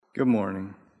Good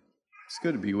morning. It's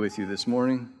good to be with you this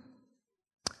morning.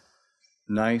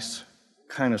 Nice,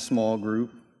 kind of small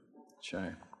group, which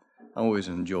I always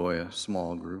enjoy a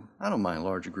small group. I don't mind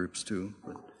larger groups too.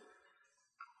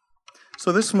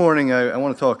 So this morning I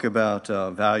want to talk about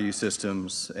value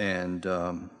systems and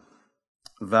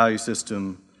value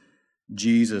system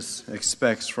Jesus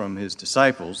expects from his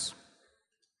disciples.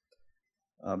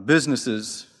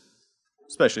 Businesses,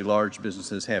 especially large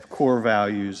businesses, have core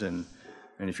values, and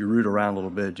if you root around a little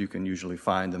bit, you can usually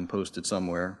find them posted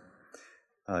somewhere.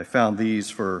 I found these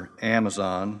for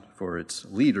Amazon for its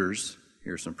leaders.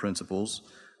 Here's some principles.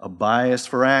 A bias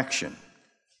for action.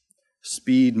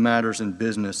 Speed matters in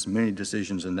business. Many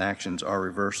decisions and actions are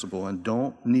reversible and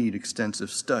don't need extensive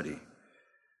study.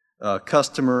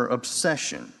 Customer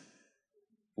obsession.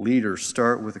 Leaders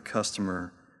start with the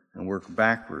customer and work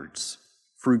backwards.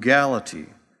 Frugality.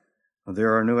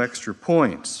 There are no extra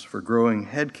points for growing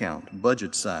headcount,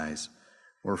 budget size,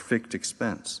 or fixed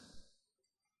expense.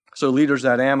 So leaders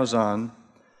at Amazon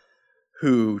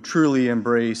who truly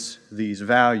embrace these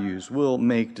values will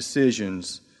make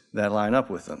decisions that line up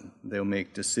with them. They'll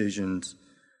make decisions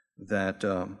that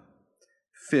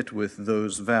fit with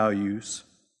those values.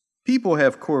 People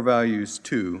have core values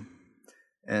too,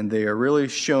 and they are really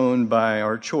shown by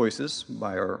our choices,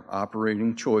 by our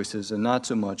operating choices, and not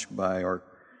so much by our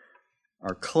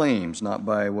claims, not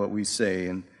by what we say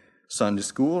in Sunday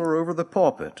school or over the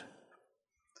pulpit.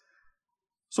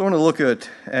 So I want to look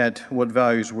at what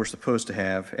values we're supposed to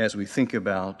have as we think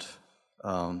about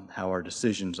how our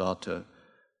decisions ought to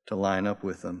line up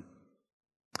with them.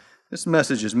 This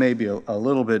message is maybe a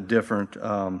little bit different.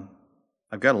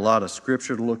 I've got a lot of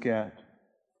scripture to look at.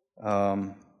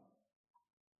 We're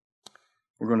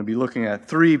going to be looking at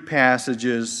three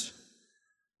passages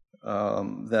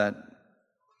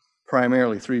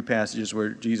primarily three passages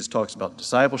where Jesus talks about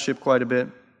discipleship quite a bit,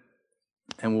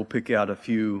 and we'll pick out a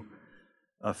few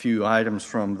items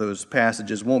from those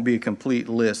passages. Won't be a complete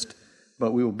list,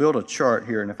 but we will build a chart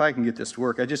here, and if I can get this to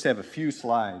work, I just have a few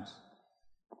slides.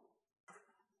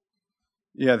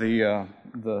 Yeah,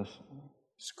 the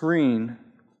screen.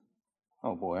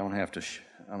 Oh boy, I'm gonna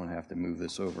have to move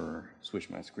this over or switch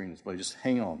my screen display. Just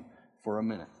hang on for a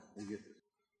minute. We'll get this.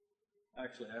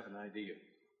 Actually, I have an idea.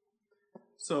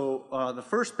 So the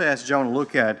first passage I want to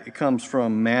look at, it comes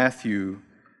from Matthew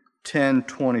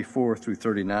 10:24 through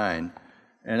 39.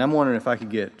 And I'm wondering if I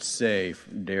could get, say,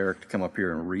 Derek to come up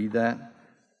here and read that.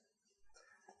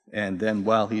 And then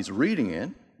while he's reading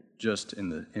it, just in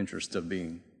the interest of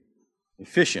being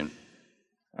efficient,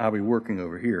 I'll be working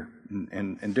over here.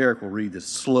 And Derek will read this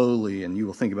slowly, and you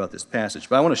will think about this passage.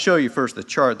 But I want to show you first the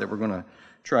chart that we're going to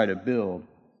try to build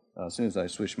as soon as I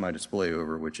switch my display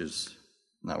over, which is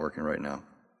not working right now.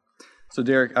 So,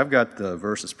 Derek, I've got the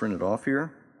verses printed off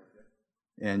here,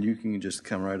 and you can just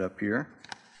come right up here.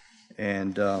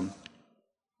 And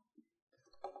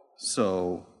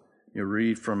so you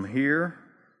read from here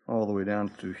all the way down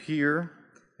to here,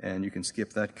 and you can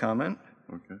skip that comment.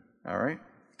 Okay. All right?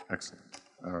 Excellent.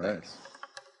 All right.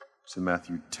 So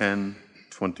Matthew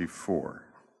 10:24.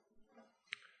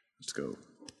 Let's go.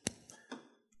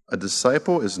 A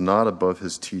disciple is not above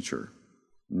his teacher,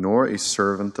 nor a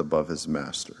servant above his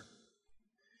master.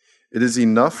 It is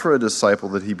enough for a disciple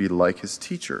that he be like his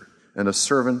teacher, and a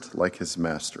servant like his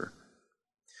master.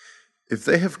 If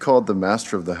they have called the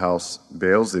master of the house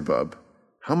Beelzebub,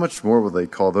 how much more will they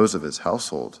call those of his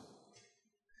household?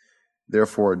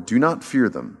 Therefore, do not fear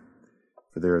them,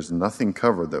 for there is nothing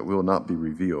covered that will not be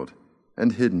revealed,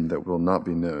 and hidden that will not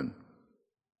be known.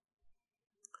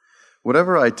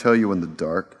 Whatever I tell you in the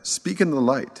dark, speak in the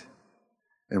light,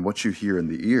 and what you hear in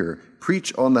the ear,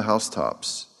 preach on the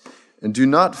housetops. And do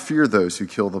not fear those who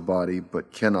kill the body,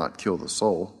 but cannot kill the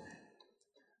soul.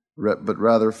 But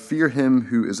rather fear him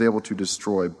who is able to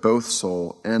destroy both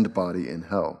soul and body in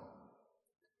hell.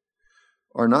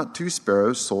 Are not 2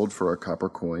 sparrows sold for a copper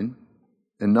coin?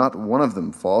 And not one of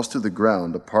them falls to the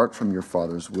ground apart from your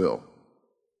Father's will.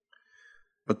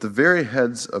 But the very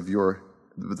hairs of your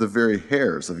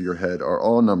head are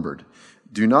all numbered.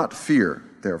 Do not fear,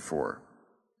 therefore.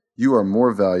 You are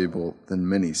more valuable than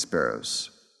many sparrows.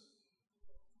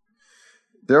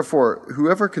 Therefore,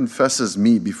 whoever confesses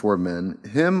me before men,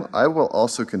 him I will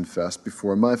also confess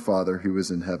before my Father who is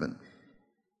in heaven.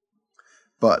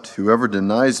 But whoever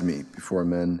denies me before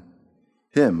men,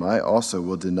 him I also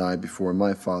will deny before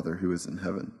my Father who is in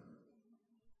heaven.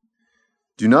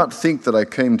 Do not think that I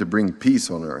came to bring peace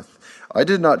on earth. I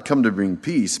did not come to bring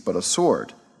peace, but a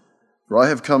sword. For I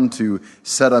have come to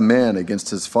set a man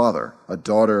against his father, a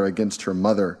daughter against her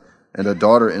mother, and a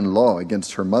daughter-in-law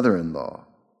against her mother-in-law.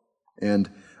 And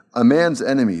A man's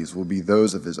enemies will be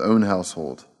those of his own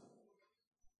household.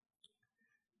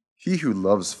 He who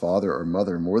loves father or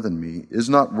mother more than me is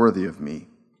not worthy of me,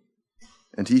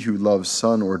 and he who loves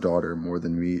son or daughter more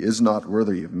than me is not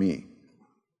worthy of me.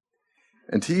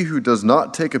 And he who does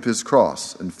not take up his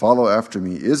cross and follow after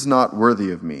me is not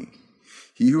worthy of me.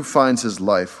 He who finds his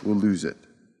life will lose it,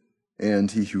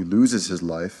 and he who loses his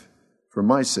life for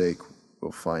my sake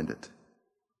will find it.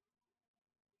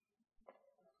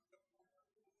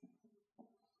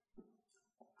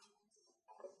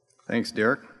 Thanks,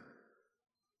 Derek.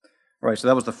 All right, so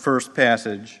that was the first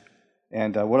passage,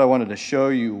 and what I wanted to show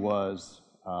you was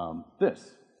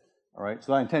this. All right,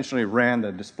 so I intentionally ran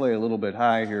the display a little bit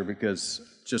high here because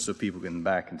just so people can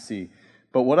back and see.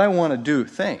 But what I want to do,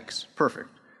 thanks, perfect.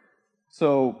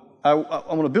 So I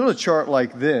want to build a chart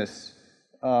like this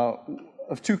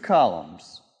of two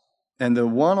columns, and the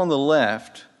one on the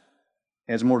left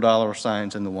has more dollar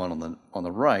signs than the one on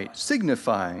the right,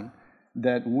 signifying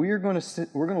that we're going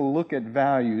to look at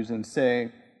values and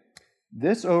say,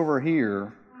 this over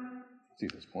here, let's see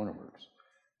if this pointer works.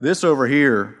 This over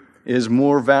here is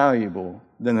more valuable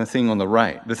than the thing on the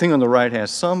right. The thing on the right has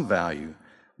some value,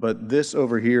 but this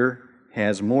over here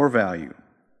has more value.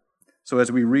 So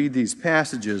as we read these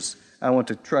passages, I want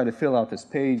to try to fill out this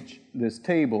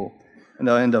table, and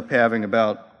I'll end up having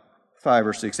about 5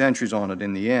 or 6 entries on it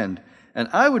in the end. And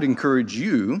I would encourage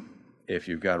you, if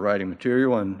you've got writing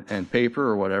material and paper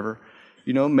or whatever,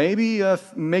 maybe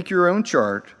make your own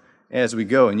chart as we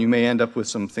go, and you may end up with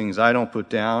some things I don't put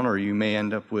down, or you may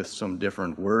end up with some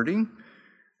different wording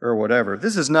or whatever.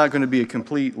 This is not going to be a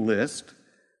complete list,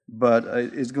 but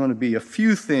it's going to be a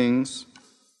few things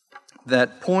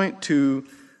that point to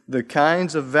the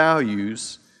kinds of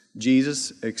values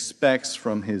Jesus expects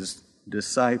from his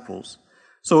disciples.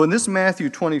 So in this Matthew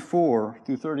 24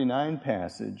 through 39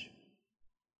 passage,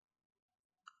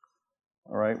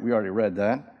 all right, we already read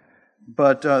that,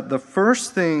 but the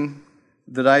first thing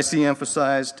that I see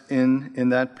emphasized in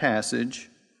that passage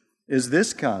is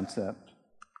this concept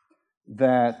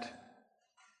that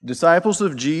disciples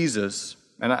of Jesus,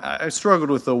 and I struggled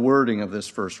with the wording of this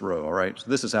first row, all right? So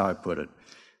this is how I put it,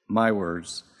 my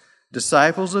words.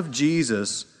 Disciples of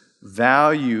Jesus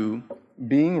value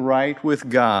being right with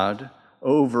God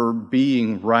over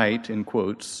being right, in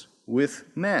quotes, with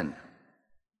men.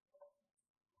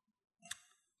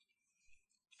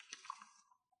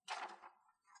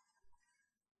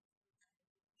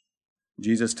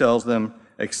 Jesus tells them,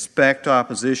 expect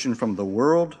opposition from the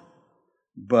world,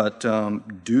 but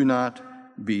do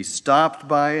not be stopped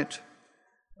by it.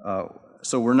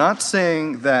 So we're not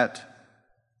saying that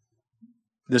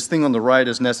this thing on the right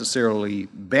is necessarily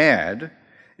bad.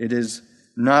 It is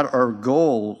not our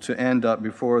goal to end up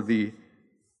before the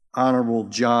Honorable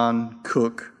John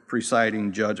Cook,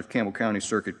 presiding judge of Campbell County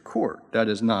Circuit Court. That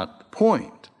is not the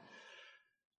point.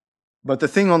 But the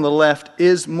thing on the left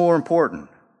is more important.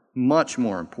 Much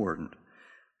more important.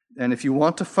 And if you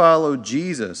want to follow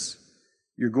Jesus,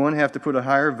 you're going to have to put a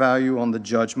higher value on the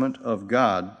judgment of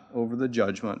God over the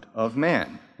judgment of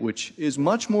man, which is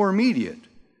much more immediate,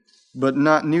 but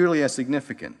not nearly as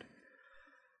significant.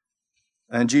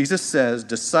 And Jesus says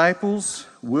disciples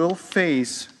will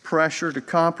face pressure to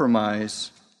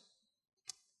compromise,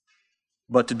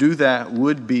 but to do that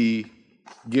would be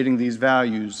getting these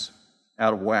values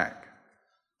out of whack.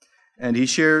 And he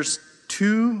shares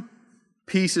 2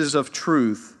 pieces of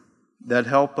truth that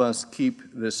help us keep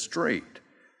this straight.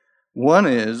 One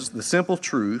is the simple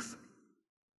truth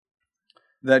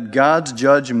that God's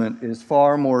judgment is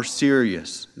far more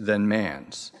serious than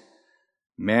man's.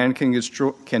 Man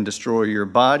can destroy your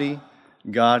body,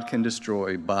 God can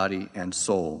destroy body and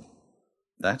soul.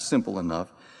 That's simple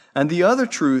enough. And the other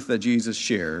truth that Jesus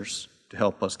shares to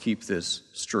help us keep this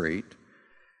straight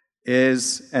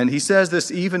is, and he says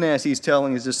this even as he's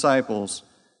telling his disciples,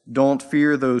 don't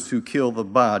fear those who kill the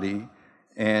body,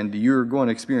 and you're going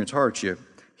to experience hardship.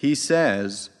 He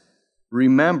says,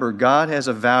 remember, God has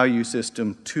a value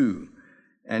system too,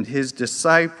 and his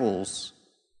disciples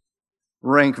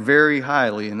rank very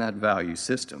highly in that value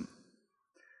system.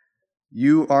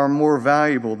 You are more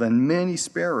valuable than many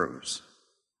sparrows.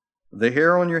 The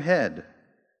hair on your head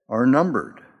are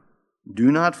numbered.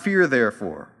 Do not fear,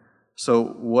 therefore. So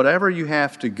whatever you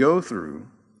have to go through,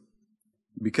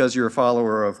 because you're a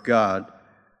follower of God,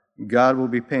 God will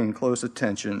be paying close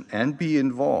attention and be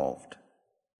involved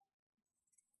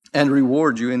and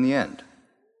reward you in the end.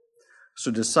 So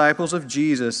disciples of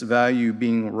Jesus value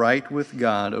being right with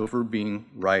God over being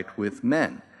right with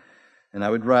men. And I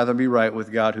would rather be right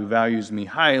with God who values me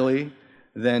highly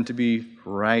than to be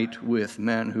right with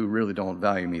men who really don't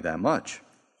value me that much.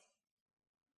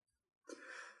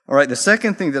 All right, the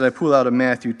second thing that I pull out of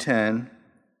Matthew 10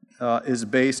 is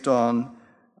based on,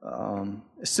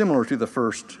 similar to the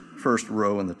first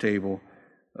row in the table,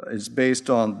 is based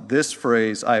on this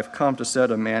phrase, I have come to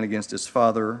set a man against his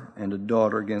father, and a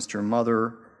daughter against her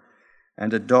mother,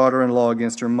 and a daughter-in-law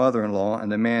against her mother-in-law,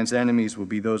 and a man's enemies will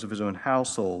be those of his own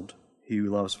household. He who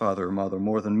loves father or mother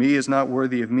more than me is not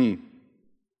worthy of me.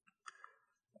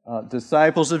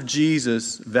 Disciples of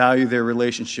Jesus value their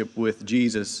relationship with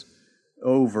Jesus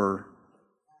over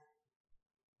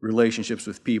relationships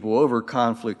with people, over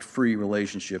conflict-free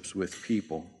relationships with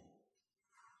people.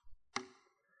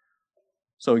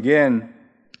 So again,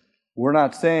 we're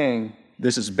not saying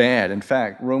this is bad. In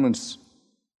fact, Romans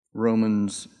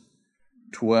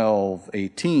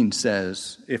 12:18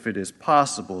 says, if it is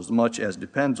possible, as much as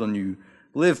depends on you,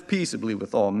 live peaceably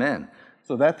with all men.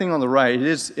 So that thing on the right,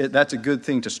 that's a good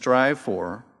thing to strive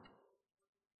for,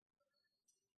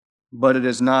 but it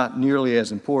is not nearly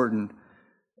as important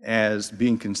as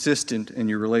being consistent in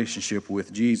your relationship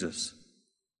with Jesus.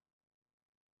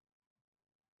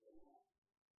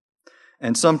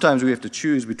 And sometimes we have to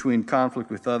choose between conflict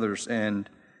with others and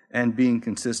being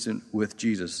consistent with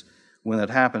Jesus. When that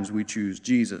happens, we choose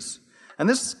Jesus. And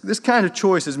this kind of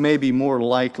choice is maybe more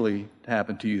likely to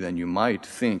happen to you than you might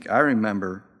think. I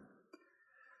remember,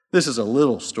 this is a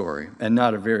little story and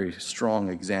not a very strong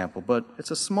example, but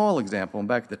it's a small example. And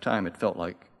back at the time, it felt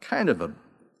like kind of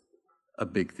a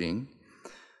big thing.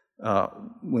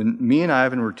 When me and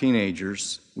Ivan were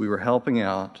teenagers, we were helping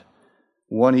out.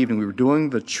 One evening, we were doing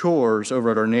the chores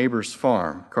over at our neighbor's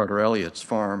farm, Carter Elliott's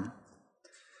farm.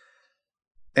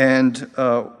 And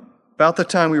about the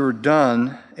time we were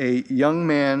done, a young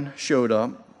man showed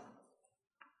up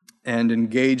and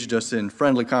engaged us in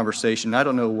friendly conversation. I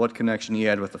don't know what connection he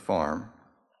had with the farm,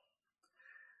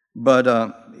 but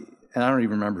and I don't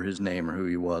even remember his name or who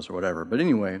he was or whatever. But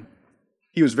anyway,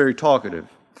 he was very talkative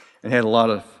and had a lot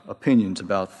of opinions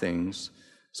about things,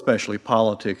 especially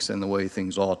politics and the way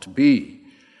things ought to be.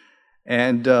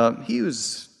 And he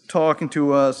was talking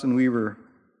to us, and we were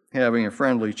having a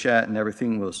friendly chat, and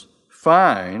everything was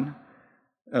fine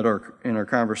in our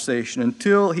conversation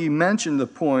until he mentioned the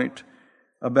point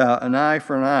about an eye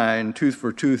for an eye and tooth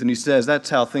for tooth, and he says that's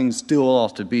how things still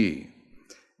ought to be,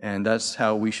 and that's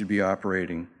how we should be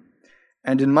operating.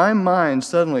 And in my mind,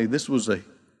 suddenly, this was a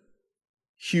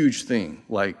huge thing,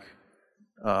 like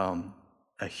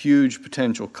a huge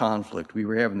potential conflict. We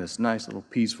were having this nice little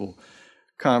peaceful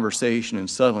conversation, and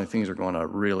suddenly things are going to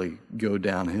really go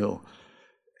downhill.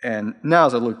 And now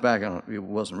as I look back, it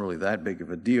wasn't really that big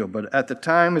of a deal, but at the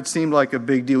time it seemed like a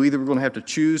big deal. Either we're going to have to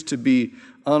choose to be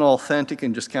unauthentic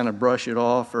and just kind of brush it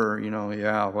off, or,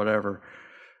 yeah, whatever,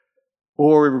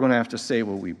 or we were going to have to say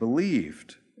what we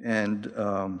believed and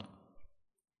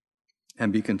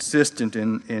be consistent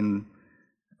in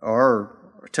our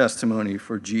testimony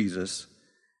for Jesus.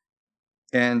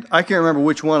 And I can't remember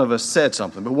which one of us said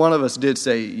something, but one of us did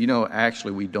say,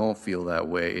 actually we don't feel that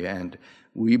way, and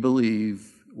we believe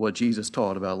what Jesus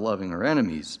taught about loving our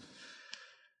enemies.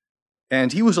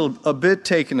 And he was a bit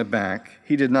taken aback.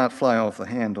 He did not fly off the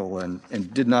handle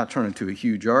and did not turn into a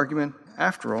huge argument,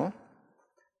 after all.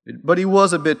 But he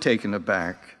was a bit taken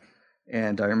aback.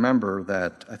 And I remember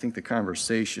that I think the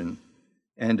conversation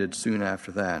ended soon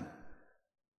after that.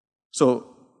 So it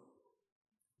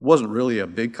wasn't really a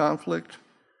big conflict.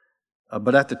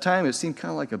 But at the time, it seemed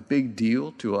kind of like a big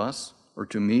deal to us, or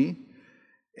to me.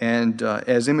 And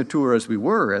as immature as we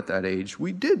were at that age,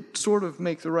 we did sort of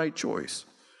make the right choice.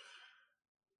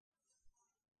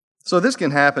 So this can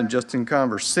happen just in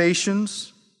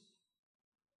conversations.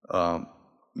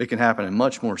 It can happen in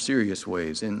much more serious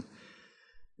ways. In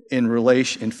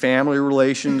family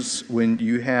relations, when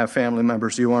you have family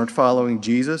members who aren't following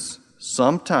Jesus,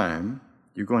 sometime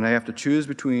you're going to have to choose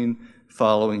between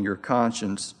following your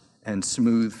conscience and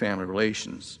smooth family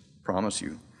relations. Promise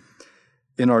you.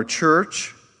 In our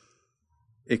church,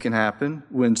 it can happen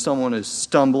when someone is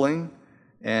stumbling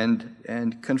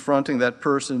and confronting that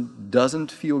person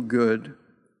doesn't feel good,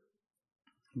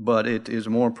 but it is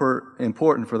more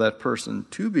important for that person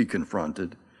to be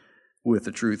confronted with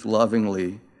the truth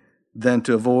lovingly than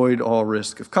to avoid all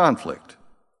risk of conflict.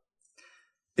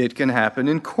 It can happen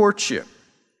in courtship.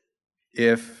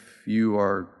 If you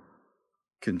are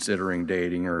considering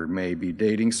dating or maybe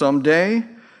dating someday,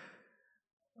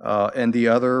 and the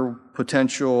other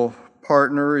potential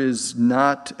partner is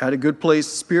not at a good place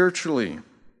spiritually.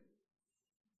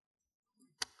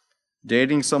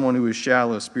 Dating someone who is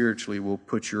shallow spiritually will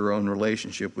put your own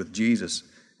relationship with Jesus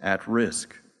at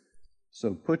risk.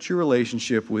 So put your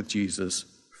relationship with Jesus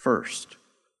first.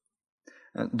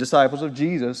 Disciples of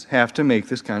Jesus have to make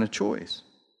this kind of choice.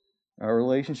 Our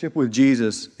relationship with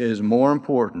Jesus is more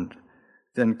important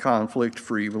than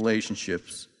conflict-free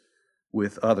relationships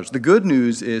with others. The good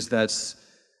news is that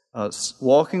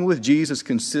walking with Jesus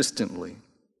consistently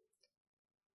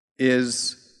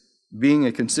is being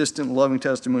a consistent, loving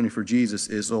testimony for Jesus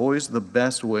is always the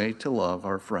best way to love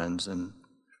our friends and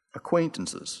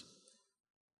acquaintances.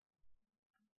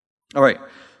 All right.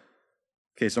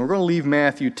 Okay, so we're going to leave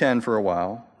Matthew 10 for a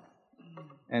while,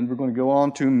 and we're going to go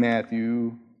on to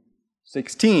Matthew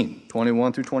 16,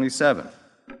 21 through 27.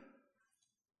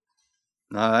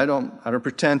 Now, I don't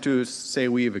pretend to say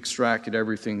we have extracted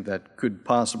everything that could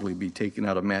possibly be taken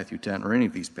out of Matthew 10 or any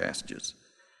of these passages.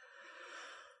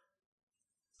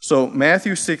 So,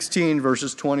 Matthew 16,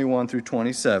 verses 21 through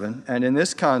 27, and in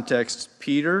this context,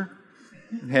 Peter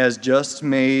has just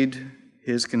made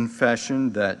his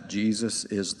confession that Jesus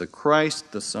is the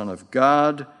Christ, the Son of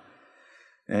God,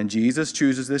 and Jesus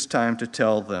chooses this time to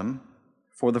tell them,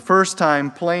 for the first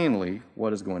time plainly,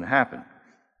 what is going to happen.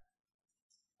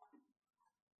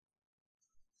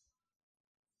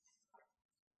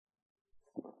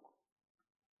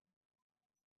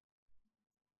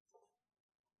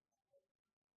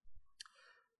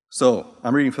 So,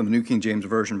 I'm reading from the New King James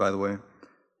Version, by the way.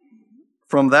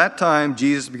 From that time,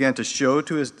 Jesus began to show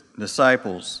to his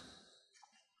disciples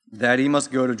that he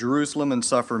must go to Jerusalem and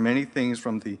suffer many things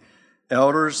from the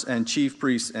elders and chief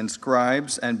priests and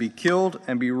scribes, and be killed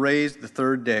and be raised the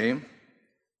third day.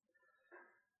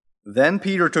 Then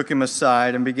Peter took him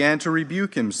aside and began to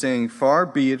rebuke him, saying, Far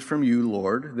be it from you,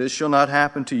 Lord, this shall not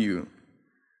happen to you.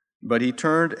 But he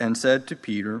turned and said to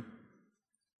Peter,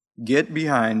 Get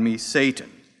behind me,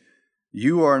 Satan.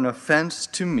 You are an offense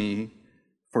to me,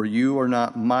 for you are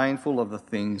not mindful of the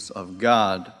things of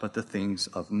God, but the things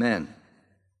of men.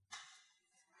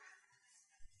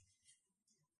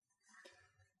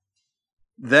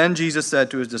 Then Jesus said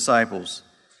to his disciples,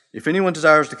 If anyone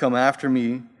desires to come after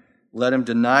me, let him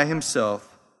deny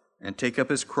himself and take up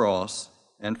his cross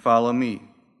and follow me.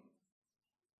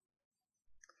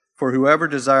 For whoever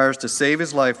desires to save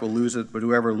his life will lose it, but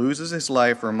whoever loses his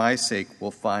life for my sake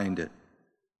will find it.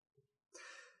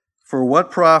 For what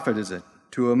profit is it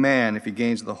to a man if he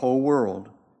gains the whole world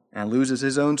and loses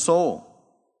his own soul?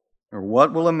 Or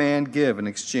what will a man give in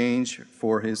exchange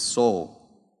for his soul?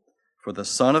 For the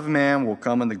Son of Man will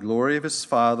come in the glory of his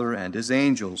Father and his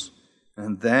angels,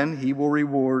 and then he will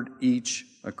reward each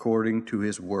according to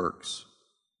his works.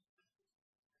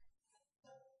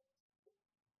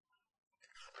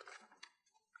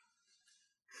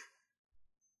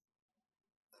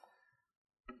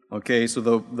 Okay, so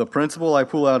the principle I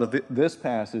pull out of this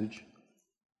passage,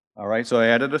 all right, so I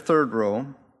added a third row,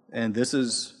 and this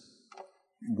is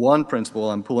one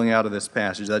principle I'm pulling out of this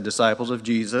passage, that disciples of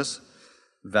Jesus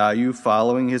value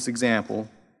following his example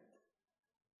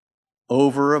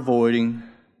over avoiding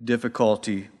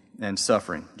difficulty and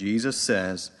suffering. Jesus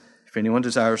says, if anyone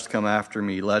desires to come after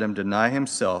me, let him deny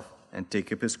himself and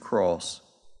take up his cross.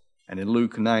 And in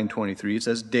Luke 9:23, it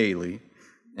says daily,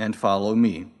 and follow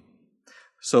me.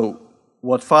 So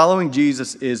what following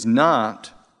Jesus is not,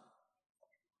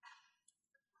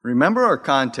 remember our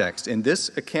context. In this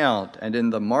account and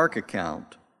in the Mark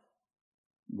account,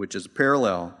 which is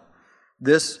parallel,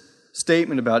 this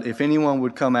statement about if anyone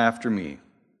would come after me,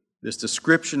 this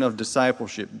description of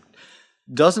discipleship,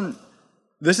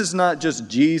 this is not just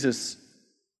Jesus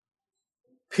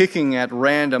picking at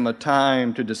random a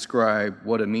time to describe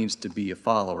what it means to be a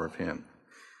follower of him.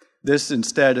 This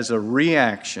instead is a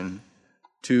reaction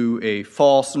to a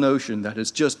false notion that has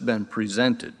just been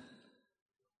presented,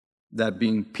 that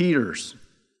being Peter's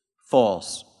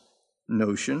false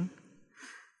notion.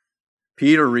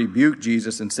 Peter rebuked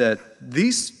Jesus and said,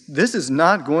 This is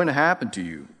not going to happen to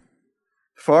you.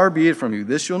 Far be it from you.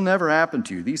 This shall never happen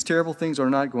to you. These terrible things are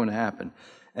not going to happen.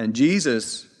 And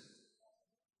Jesus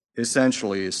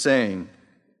essentially is saying,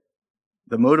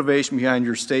 the motivation behind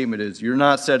your statement is you're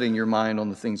not setting your mind on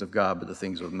the things of God, but the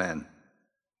things of men.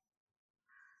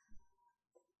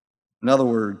 In other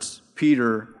words,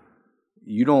 Peter,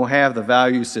 you don't have the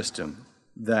value system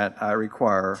that I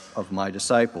require of my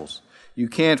disciples. You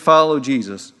can't follow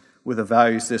Jesus with a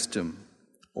value system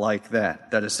like that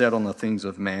is set on the things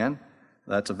of man.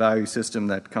 That's a value system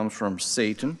that comes from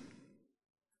Satan.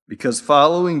 Because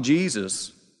following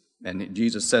Jesus, and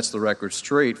Jesus sets the record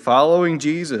straight, following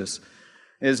Jesus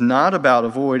is not about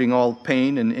avoiding all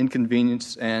pain and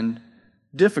inconvenience and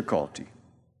difficulty.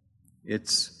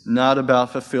 It's not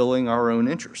about fulfilling our own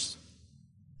interests.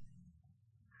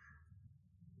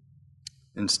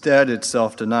 Instead, it's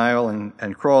self-denial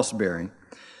and cross-bearing.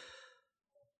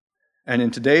 And in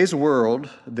today's world,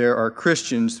 there are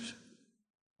Christians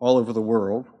all over the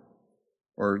world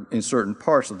or in certain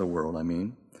parts of the world, I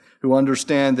mean, who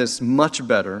understand this much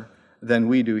better than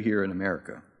we do here in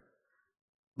America.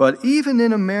 But even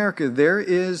in America, there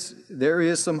is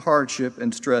some hardship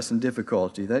and stress and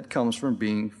difficulty that comes from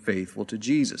being faithful to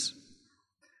Jesus.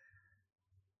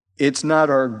 It's not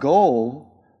our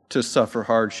goal to suffer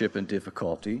hardship and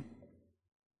difficulty.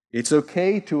 It's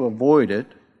okay to avoid it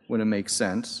when it makes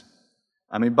sense.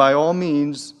 I mean, by all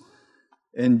means,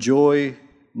 enjoy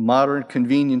modern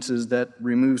conveniences that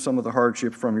remove some of the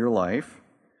hardship from your life.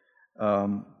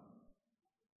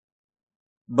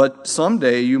 But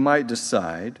someday you might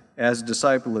decide, as a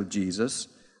disciple of Jesus,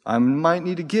 I might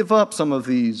need to give up some of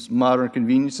these modern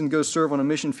conveniences and go serve on a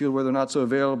mission field where they're not so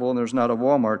available and there's not a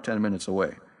Walmart 10 minutes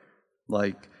away.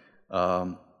 Like,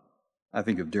 I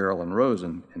think of Daryl and Rose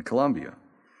in Colombia.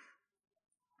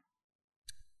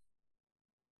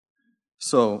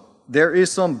 So there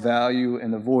is some value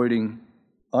in avoiding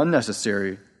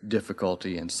unnecessary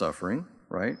difficulty and suffering,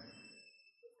 right?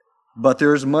 But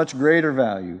there's much greater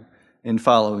value in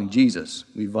following Jesus.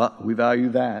 We value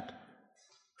that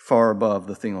far above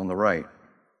the thing on the right.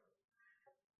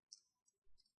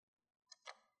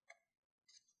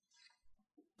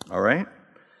 All right?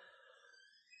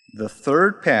 The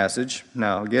third passage,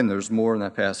 now again, there's more in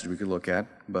that passage we could look at,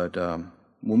 but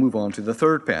we'll move on to the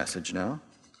third passage now,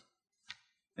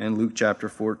 in Luke chapter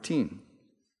 14.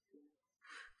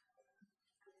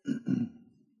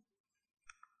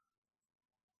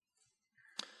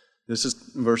 This is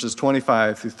verses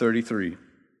 25 through 33.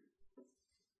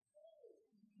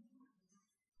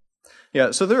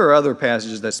 Yeah, so there are other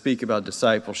passages that speak about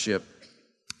discipleship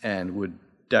and would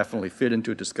definitely fit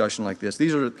into a discussion like this.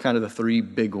 These are kind of the three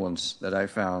big ones that I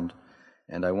found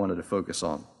and I wanted to focus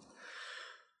on.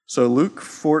 So Luke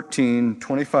 14,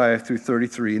 25 through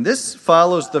 33. And this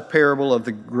follows the parable of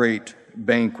the great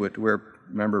banquet where,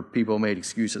 remember, people made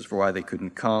excuses for why they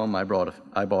couldn't come. I bought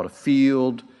a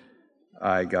field.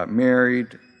 I got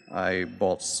married, I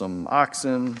bought some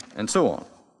oxen, and so on.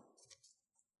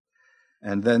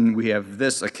 And then we have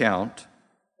this account.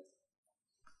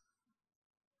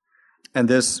 And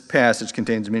this passage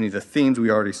contains many of the themes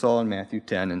we already saw in Matthew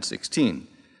 10 and 16. It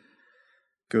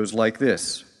goes like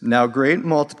this. Now great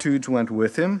multitudes went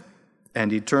with him,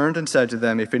 and he turned and said to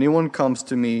them, if anyone comes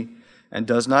to me and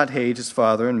does not hate his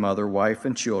father and mother, wife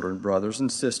and children, brothers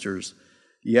and sisters,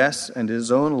 yes, and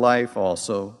his own life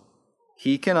also,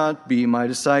 he cannot be my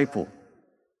disciple.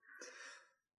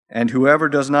 And whoever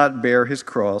does not bear his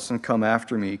cross and come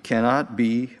after me cannot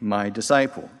be my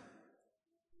disciple.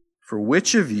 For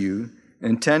which of you,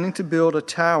 intending to build a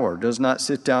tower, does not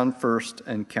sit down first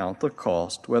and count the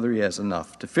cost, whether he has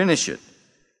enough to finish it?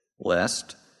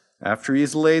 Lest, after he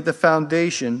has laid the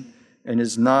foundation and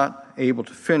is not able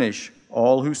to finish,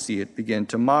 all who see it begin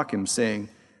to mock him, saying,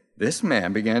 this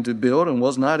man began to build and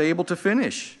was not able to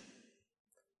finish.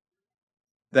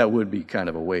 That would be kind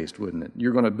of a waste, wouldn't it?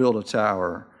 You're going to build a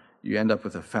tower, you end up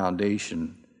with a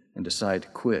foundation and decide to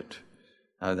quit.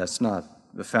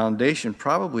 The foundation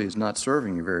probably is not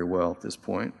serving you very well at this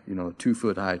point. You know, a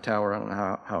 2-foot-high tower, I don't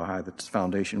know how high the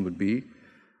foundation would be,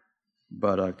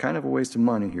 but kind of a waste of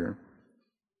money here.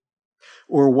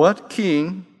 Or what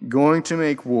king going to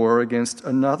make war against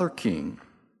another king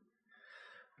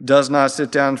does not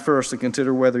sit down first and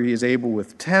consider whether he is able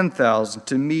with 10,000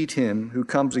 to meet him who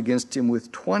comes against him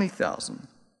with 20,000?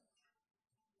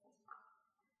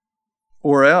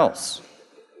 Or else,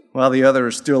 while the other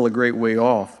is still a great way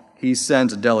off, he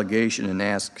sends a delegation and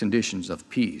asks conditions of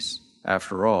peace.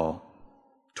 After all,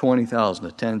 20,000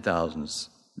 to 10,000 is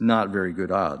not very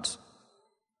good odds.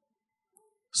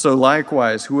 So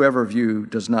likewise, whoever of you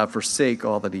does not forsake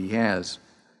all that he has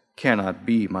cannot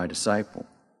be my disciple.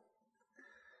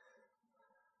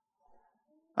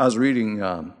 I was reading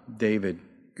David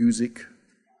Guzik,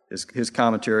 his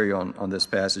commentary on this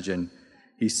passage, and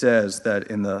he says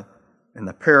that in the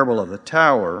parable of the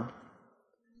tower,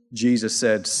 Jesus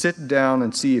said, sit down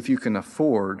and see if you can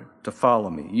afford to follow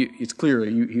me. It's clear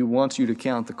he wants you to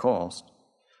count the cost.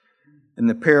 In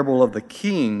the parable of the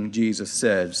king, Jesus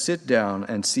said, sit down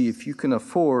and see if you can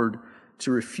afford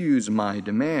to refuse my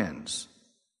demands.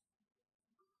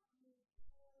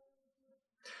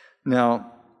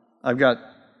 Now, I've got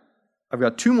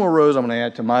 2 more rows I'm going to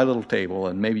add to my little table,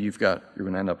 and maybe you're going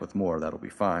to end up with more. That'll be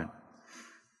fine.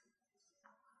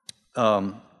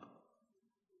 So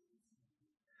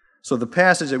the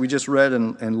passage that we just read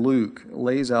in Luke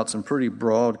lays out some pretty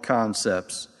broad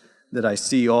concepts that I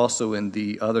see also in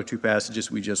the other 2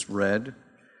 passages we just read.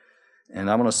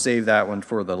 And I'm going to save that one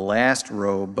for the last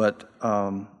row. But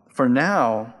for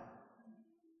now,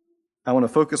 I want to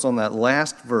focus on that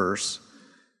last verse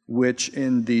which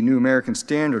in the New American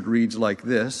Standard reads like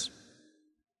this: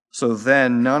 "So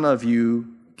then none of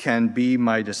you can be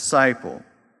my disciple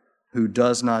who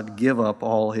does not give up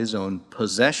all his own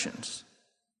possessions."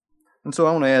 And so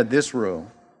I want to add this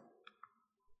row.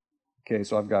 Okay,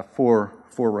 so I've got four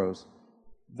rows.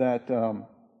 That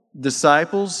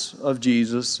disciples of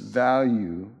Jesus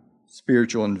value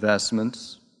spiritual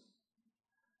investments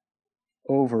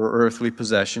over earthly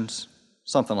possessions,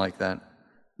 something like that.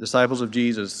 Disciples of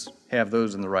Jesus have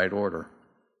those in the right order.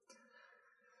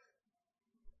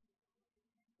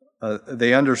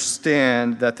 They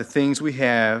understand that the things we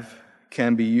have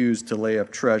can be used to lay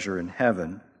up treasure in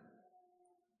heaven.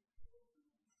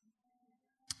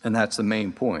 And that's the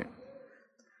main point.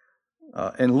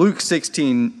 In Luke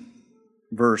 16,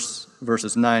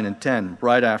 verses 9 and 10,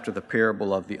 right after the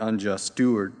parable of the unjust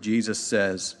steward, Jesus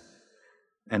says,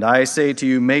 "And I say to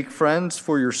you, make friends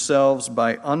for yourselves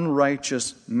by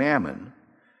unrighteous mammon,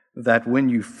 that when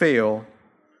you fail,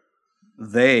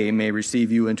 they may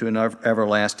receive you into an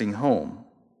everlasting home.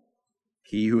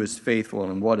 He who is faithful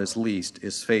in what is least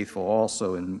is faithful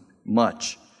also in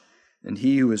much, and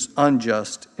he who is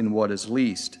unjust in what is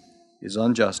least is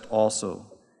unjust also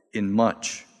in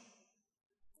much."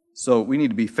 So we need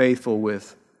to be faithful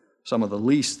with some of the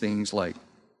least things like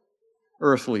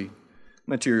earthly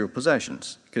material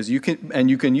possessions, because you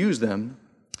can use them.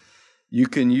 You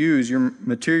can use your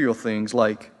material things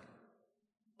like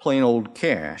plain old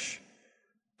cash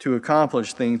to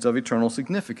accomplish things of eternal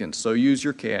significance. So use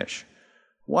your cash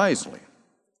wisely,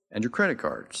 and your credit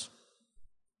cards.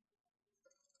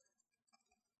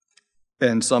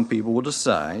 And some people will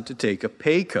decide to take a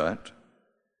pay cut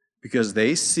because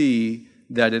they see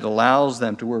that it allows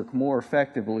them to work more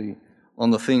effectively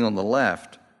on the thing on the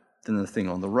left than the thing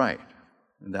on the right.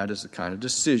 And that is the kind of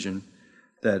decision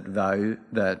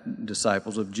that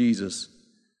disciples of Jesus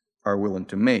are willing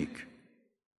to make.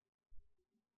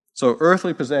 So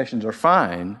earthly possessions are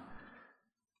fine,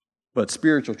 but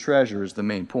spiritual treasure is the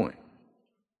main point.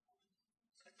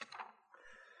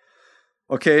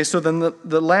 Okay, so then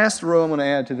the last row I'm going to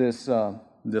add to this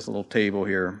little table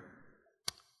here,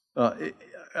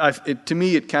 to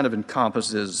me it kind of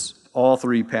encompasses all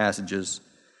three passages,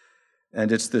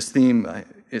 and it's this theme.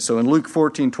 So in Luke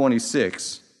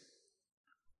 14:26,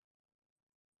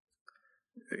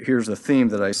 here's the theme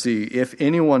that I see: "If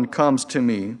anyone comes to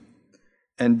me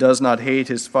and does not hate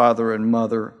his father and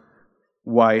mother,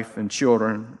 wife and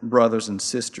children, brothers and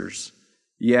sisters,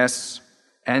 yes,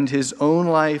 and his own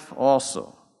life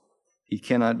also, he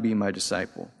cannot be my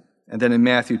disciple." And then in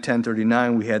Matthew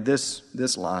 10:39, we had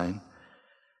this line: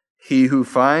 "He who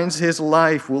finds his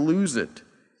life will lose it,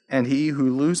 and he who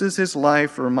loses his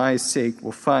life for my sake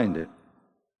will find it."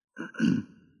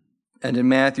 And in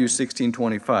Matthew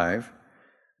 16:25,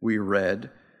 we read,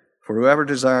 "For whoever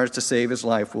desires to save his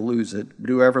life will lose it, but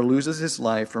whoever loses his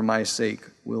life for my sake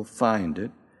will find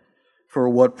it. For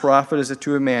what profit is it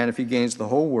to a man if he gains the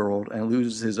whole world and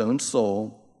loses his own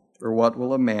soul? Or what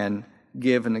will a man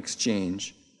give in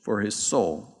exchange for his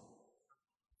soul?"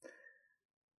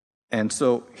 And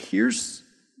so here's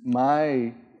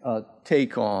my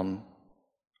take on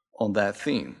that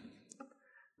theme,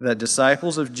 that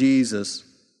disciples of Jesus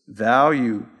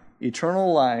value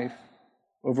eternal life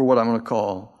over what I'm going to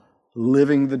call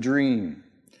living the dream.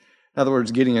 In other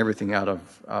words, getting everything out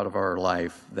of our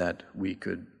life that we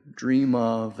could dream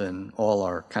of, and all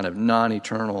our kind of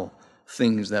non-eternal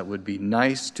things that would be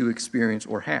nice to experience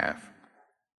or have.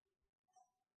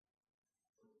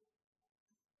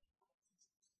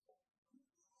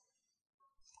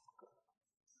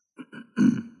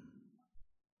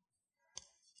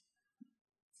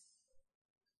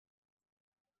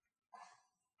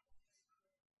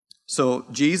 So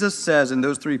Jesus says in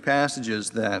those three passages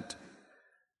that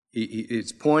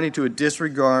it's pointing to a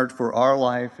disregard for our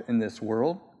life in this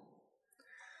world.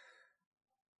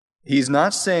 He's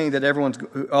not saying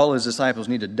that all his disciples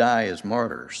need to die as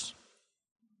martyrs.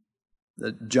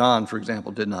 That John, for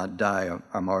example, did not die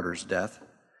a martyr's death.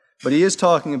 But he is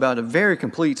talking about a very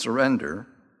complete surrender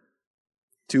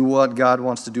to what God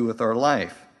wants to do with our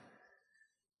life.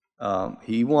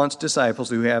 He wants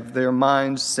disciples who have their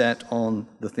minds set on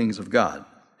the things of God,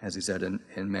 as he said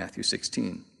in Matthew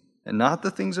 16, and not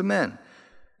the things of men.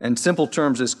 In simple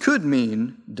terms, this could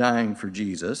mean dying for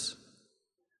Jesus,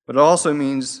 but it also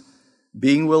means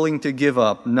being willing to give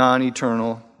up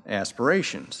non-eternal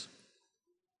aspirations.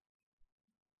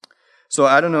 So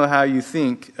I don't know how you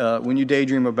think when you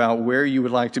daydream about where you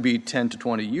would like to be 10 to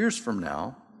 20 years from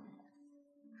now.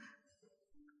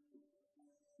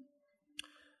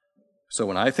 So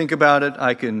when I think about it,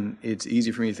 it's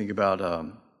easy for me to think about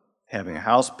having a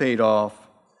house paid off,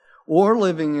 Or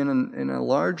living in a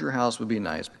larger house would be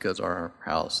nice because our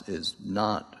house is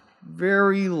not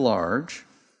very large.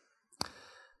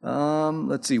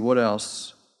 Let's see, what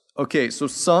else? Okay, so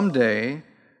someday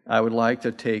I would like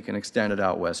to take an extended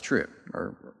out west trip,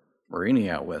 or any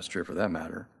out west trip for that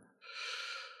matter.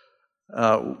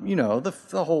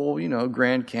 The whole,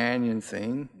 Grand Canyon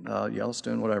thing,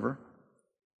 Yellowstone, whatever.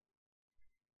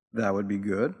 That would be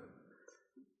good.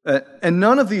 And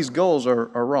none of these goals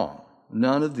are wrong.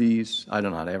 None of these, I do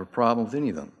not have a problem with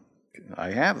any of them.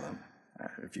 I have them,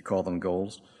 if you call them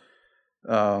goals.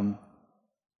 They're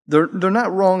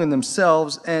not wrong in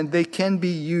themselves, and they can be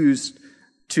used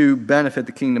to benefit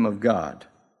the kingdom of God.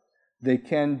 They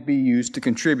can be used to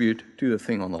contribute to the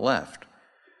thing on the left.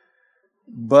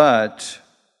 But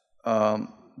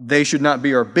they should not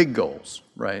be our big goals,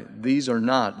 right? These are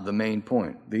not the main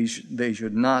point. They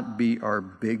should not be our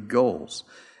big goals.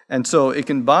 And so it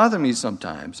can bother me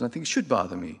sometimes, and I think it should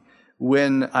bother me,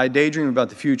 when I daydream about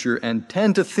the future and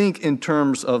tend to think in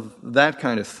terms of that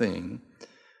kind of thing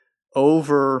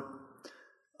over,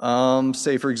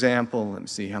 say, for example, let me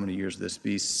see, how many years would this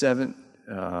be?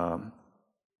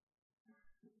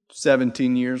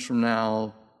 17 years from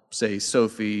now, say,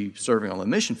 Sophie serving on the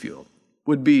mission field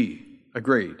would be a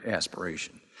great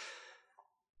aspiration.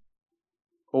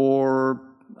 Or,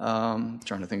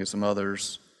 trying to think of some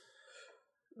others,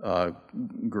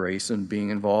 grace and being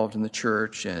involved in the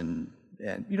church, and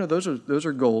those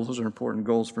are goals. Those are important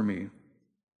goals for me.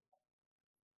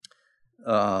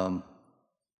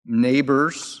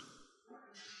 Neighbors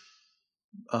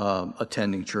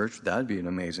attending church, that'd be an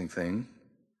amazing thing.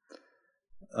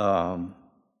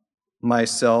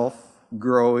 Myself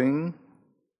growing,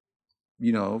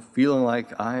 feeling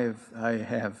like I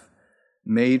have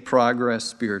made progress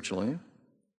spiritually.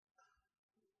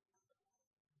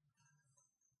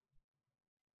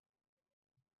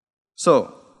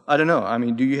 So, I don't know. I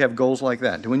mean, do you have goals like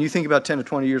that? When you think about 10 to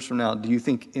 20 years from now, do you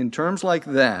think in terms like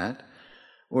that,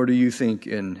 or do you think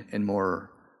in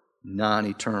more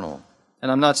non-eternal?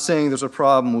 And I'm not saying there's a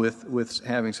problem with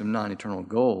having some non-eternal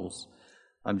goals.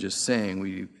 I'm just saying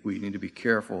we need to be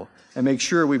careful and make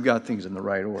sure we've got things in the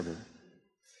right order.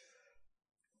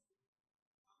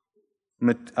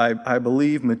 I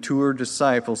believe mature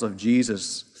disciples of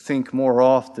Jesus think more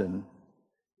often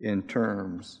in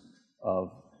terms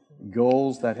of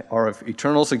goals that are of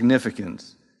eternal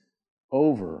significance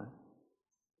over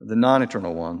the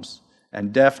non-eternal ones,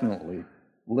 and definitely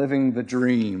living the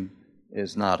dream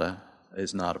is not a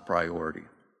priority.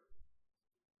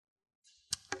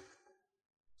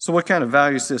 So what kind of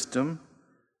value system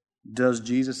does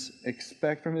Jesus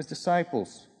expect from his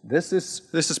disciples? This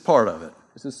is part of it.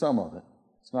 This is some of it.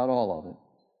 It's not all of it,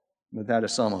 but that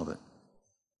is some of it.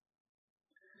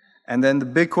 And then the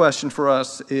big question for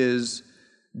us is,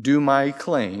 do my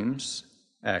claims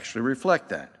actually reflect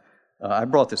that? I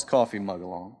brought this coffee mug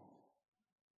along.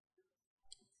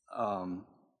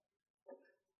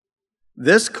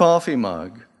 This coffee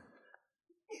mug,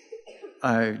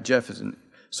 Jeff isn't.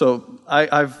 So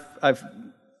I've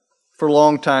for a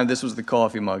long time, this was the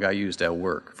coffee mug I used at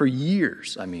work. For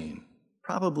years,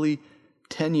 probably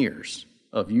 10 years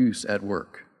of use at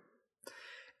work.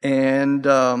 And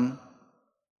I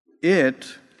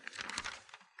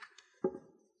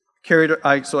carried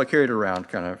it around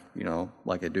kind of,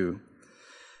 like I do.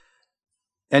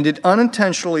 And it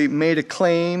unintentionally made a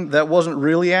claim that wasn't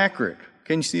really accurate.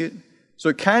 Can you see it? So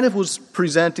it kind of was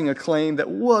presenting a claim that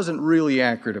wasn't really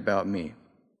accurate about me.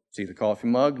 See the coffee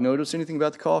mug? Notice anything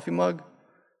about the coffee mug?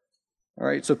 All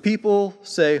right, so people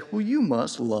say, well, you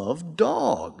must love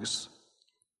dogs.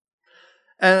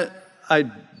 And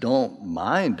I don't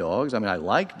mind dogs. I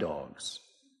like dogs.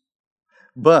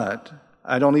 But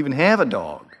I don't even have a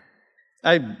dog.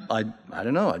 I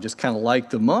don't know, I just kind of liked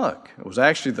the mug. It was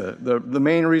actually the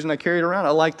main reason I carried it around.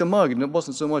 I liked the mug, and it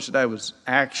wasn't so much that I was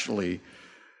actually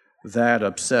that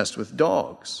obsessed with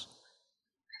dogs.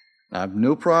 I have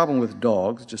no problem with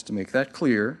dogs, just to make that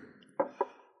clear.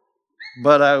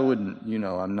 But I wouldn't,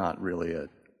 I'm not really a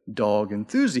dog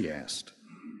enthusiast.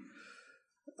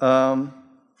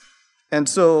 And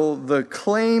so the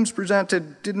claims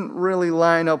presented didn't really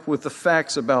line up with the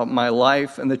facts about my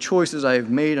life and the choices I have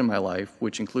made in my life,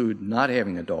 which include not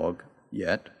having a dog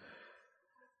yet.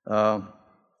 And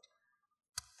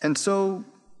so,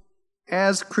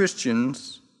 as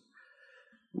Christians,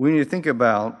 we need to think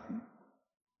about,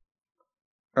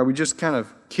 are we just kind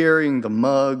of carrying the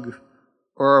mug,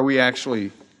 or are we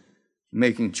actually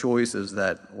making choices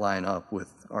that line up with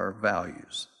our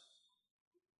values?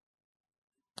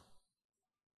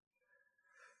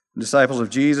 Disciples of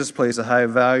Jesus place a high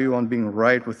value on being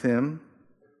right with Him,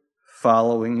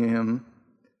 following Him,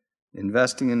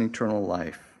 investing in eternal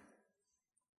life.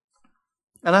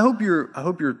 And I hope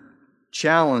you're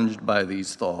challenged by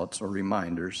these thoughts or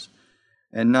reminders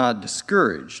and not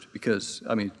discouraged, because,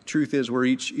 truth is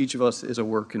each of us is a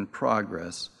work in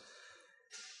progress.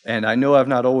 And I know I've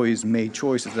not always made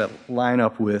choices that line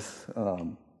up with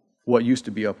what used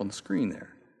to be up on the screen there.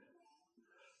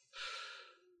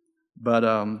 But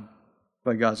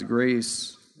by God's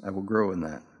grace, I will grow in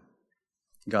that.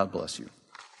 God bless you.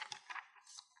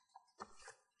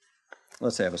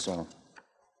 Let's have a song.